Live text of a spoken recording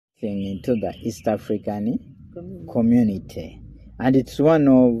everything into the East African community. And it's one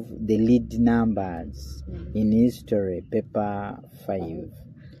of the lead numbers in history, paper 5.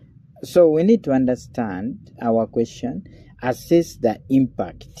 So we need to understand our question, assess the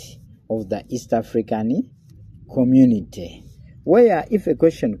impact of the East African community. Where if a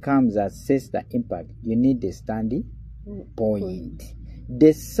question comes, assess the impact, you need a standing point.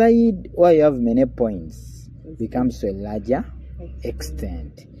 The side where you have many points becomes to a larger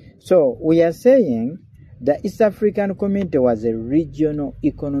extent. So we are saying the East African community was a regional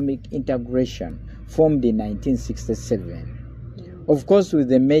economic integration formed in 1967. Of course, with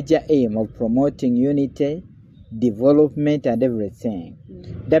the major aim of promoting unity, development, and everything.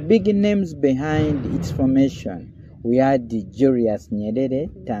 The big names behind its formation, we had Julius Nyerere,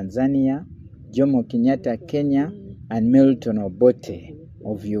 Tanzania, Jomo Kenyatta, Kenya, and Milton Obote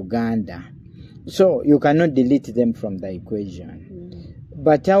of Uganda. So you cannot delete them from the equation.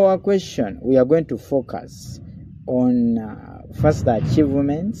 But our question, we are going to focus on first the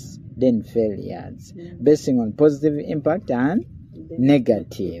achievements, then failures, basing on positive impact and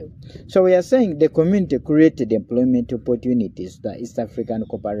negative. So we are saying the community created employment opportunities, the East African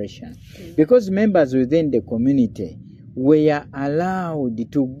cooperation, because members within the community were allowed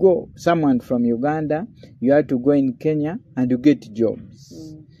to go. Someone from Uganda, you had to go in Kenya and you get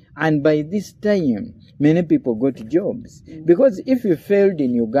jobs. And by this time, many people got jobs. Because if you failed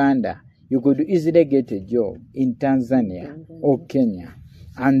in Uganda, you could easily get a job in Tanzania or Kenya.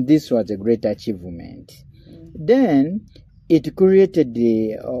 And this was a great achievement. Then it created,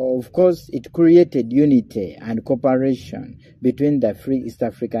 of course, it created unity and cooperation between the free East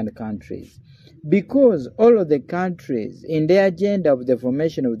African countries. Because all of the countries, in their agenda of the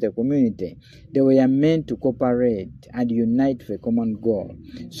formation of the community, they were meant to cooperate and unite for a common goal.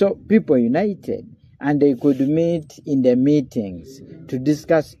 So people united, and they could meet in the meetings to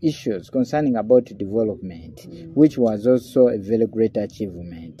discuss issues concerning about development, which was also a very great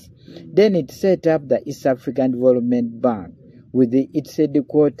achievement. Then it set up the East African Development Bank with its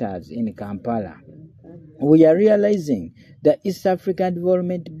headquarters in Kampala. We are realizing the East African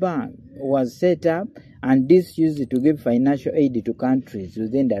Development Bank was set up, and this used to give financial aid to countries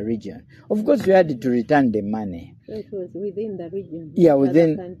within the region. Of course, we had to return the money. So it was within the region? Yeah,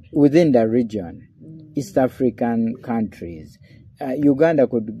 within the region, East African countries. Uganda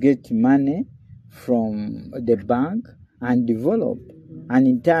could get money from the bank and develop, and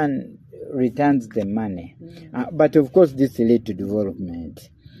in turn returns the money. But of course, this led to development.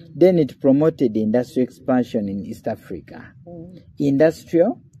 Then it promoted industrial expansion in East Africa.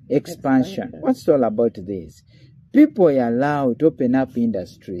 Industrial expansion. What's all about this? People are allowed to open up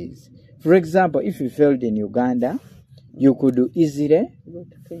industries. For example, if you failed in Uganda, you could easily go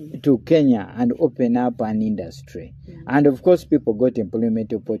to Kenya and open up an industry. And of course, people got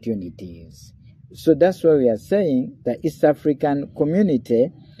employment opportunities. So that's why we are saying the East African community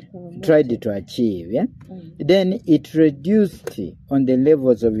tried to achieve. Yeah? Then it reduced on the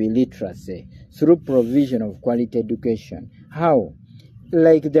levels of illiteracy through provision of quality education. How?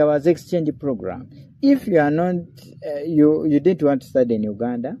 Like there was exchange program. If you are not, you didn't want to study in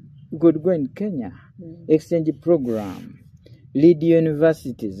Uganda, you could go in Kenya. Exchange program. Lead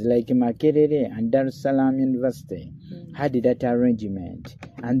universities like Makerere and Dar es Salaam University had that arrangement,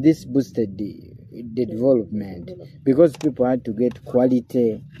 and this boosted the development because people had to get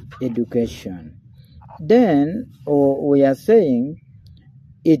quality education. Then we are saying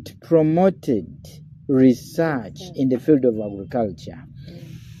it promoted research in the field of agriculture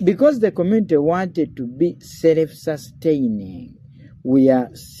because the community wanted to be self-sustaining. We are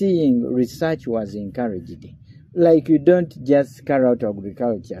seeing research was encouraged. Like you don't just carry out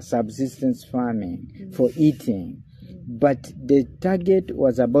agriculture, subsistence farming for eating, but the target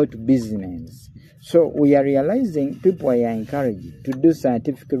was about business. So we are realizing people are encouraged to do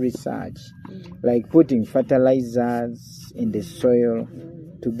scientific research, like putting fertilizers in the soil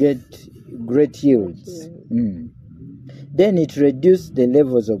to get great yields. Then it reduced the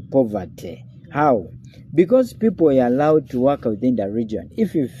levels of poverty. How? Because people are allowed to work within the region.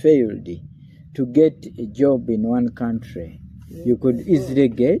 If you failed to get a job in one country, you could easily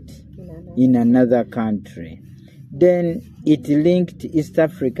get in another country. Then it linked East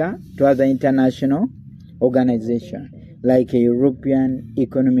Africa to other international organizations like a European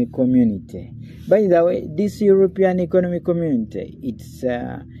Economic Community. By the way, this European Economic Community,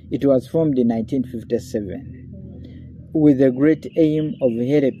 it was formed in 1957 with the great aim of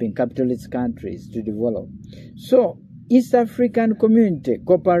helping capitalist countries to develop. So East African Community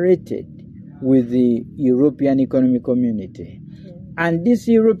cooperated with the European Economic Community. And this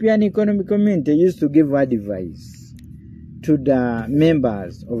European Economic Community used to give advice to the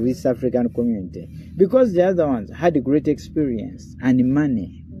members of East African community, because the other ones had great experience and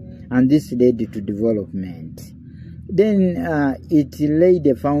money, and this led to development. Then it laid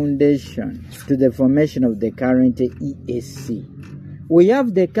a foundation to the formation of the current EAC. We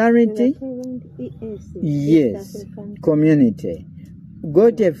have the current EAC, yes, community.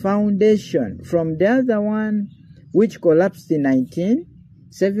 Got a foundation from the other one, which collapsed in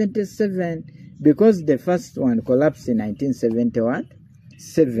 1977, because the first one collapsed in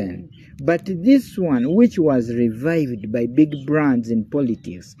 1977. But this one, which was revived by big brands in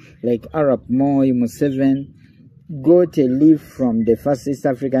politics, like Arap Moi, Museveni, got a leaf from the first East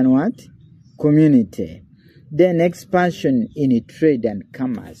African what? Community. Then expansion in trade and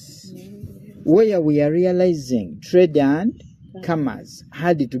commerce, where we are realizing trade and commerce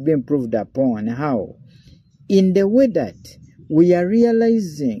had to be improved upon. How? In the way that we are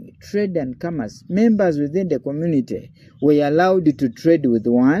realizing trade and commerce, members within the community were allowed to trade with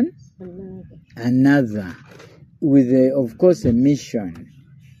one another, with, of course, a mission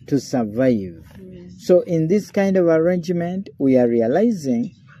to survive. So in this kind of arrangement, we are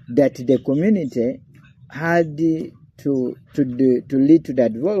realizing that the community had to lead to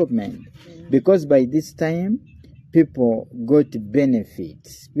that development, because by this time, people got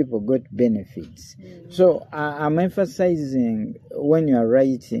benefits. So I'm emphasizing, when you are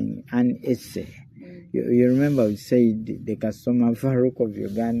writing an essay, you remember we said the Kasoma Farouk of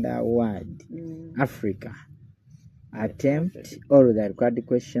Uganda word, Africa. Attempt all the required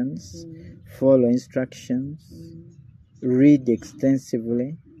questions, follow instructions, read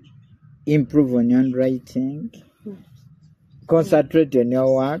extensively, improve on your writing, concentrate on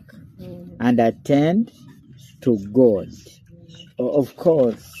your work, and attend to God. Of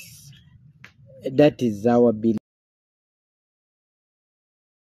course, that is our belief.